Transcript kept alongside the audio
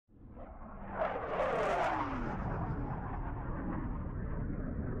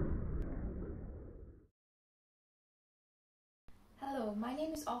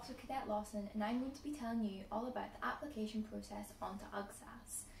name is also Cadet Lawson, and I'm going to be telling you all about the application process onto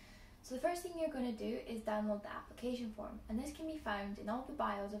UGSAS. So the first thing you're going to do is download the application form, and this can be found in all the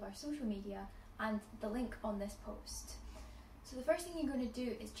bios of our social media and the link on this post. So the first thing you're going to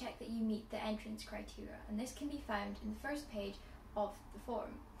do is check that you meet the entrance criteria, and this can be found in the first page of the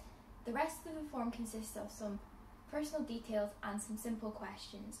form. The rest of the form consists of some personal details and some simple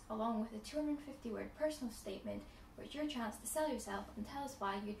questions, along with a 250-word personal statement, which is your chance to sell yourself and tell us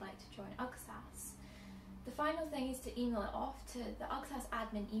why you'd like to join UGSAS. The final thing is to email it off to the UGSAS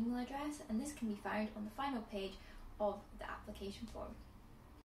admin email address, and this can be found on the final page of the application form.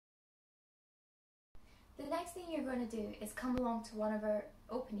 The next thing you're going to do is come along to one of our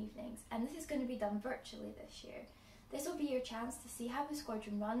open evenings, and this is going to be done virtually this year. This will be your chance to see how the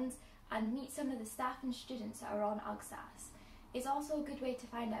squadron runs and meet some of the staff and students that are on UGSAS. It's also a good way to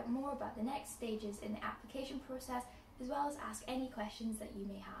find out more about the next stages in the application process, as well as ask any questions that you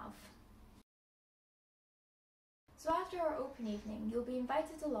may have. So after our open evening, you'll be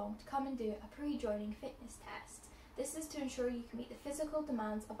invited along to come and do a pre-joining fitness test. This is to ensure you can meet the physical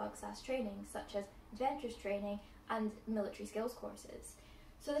demands of UGSAS training, such as adventurous training and military skills courses.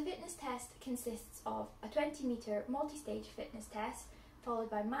 So the fitness test consists of a 20-metre multi-stage fitness test,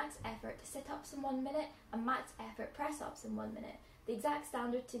 followed by max effort sit-ups in 1 minute and max effort press-ups in 1 minute. The exact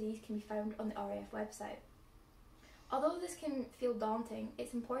standard to these can be found on the RAF website. Although this can feel daunting,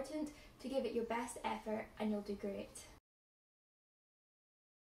 it's important to give it your best effort and you'll do great.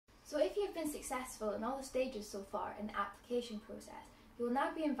 So if you've been successful in all the stages so far in the application process, you will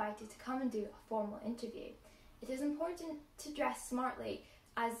now be invited to come and do a formal interview. It is important to dress smartly,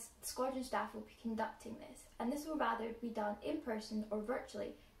 as squadron staff will be conducting this, and this will rather be done in person or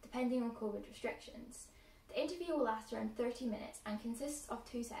virtually, depending on COVID restrictions. The interview will last around 30 minutes and consists of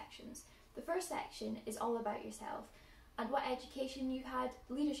 2 sections. The first section is all about yourself and what education you've had,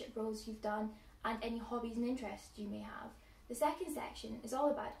 leadership roles you've done, and any hobbies and interests you may have. The second section is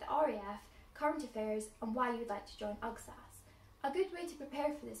all about the RAF, current affairs, and why you'd like to join UGSAS. A good way to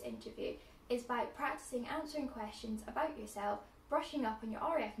prepare for this interview is by practicing answering questions about yourself, brushing up on your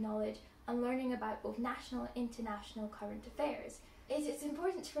RAF knowledge, and learning about both national and international current affairs. It's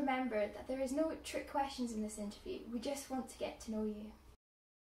important to remember that there is no trick questions in this interview, we just want to get to know you.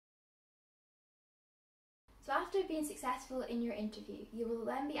 So after being successful in your interview, you will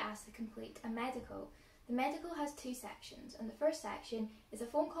then be asked to complete a medical. The medical has 2 sections, and the first section is a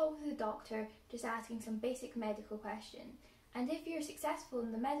phone call with the doctor just asking some basic medical questions. And if you're successful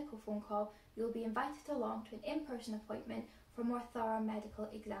in the medical phone call, you'll be invited along to an in-person appointment for a more thorough medical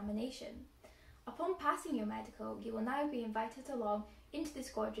examination. Upon passing your medical, you will now be invited along into the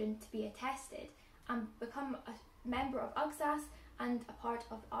squadron to be attested and become a member of UGSAS and a part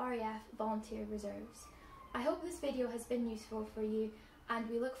of RAF Volunteer Reserves. I hope this video has been useful for you, and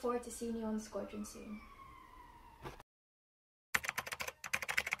we look forward to seeing you on the squadron soon.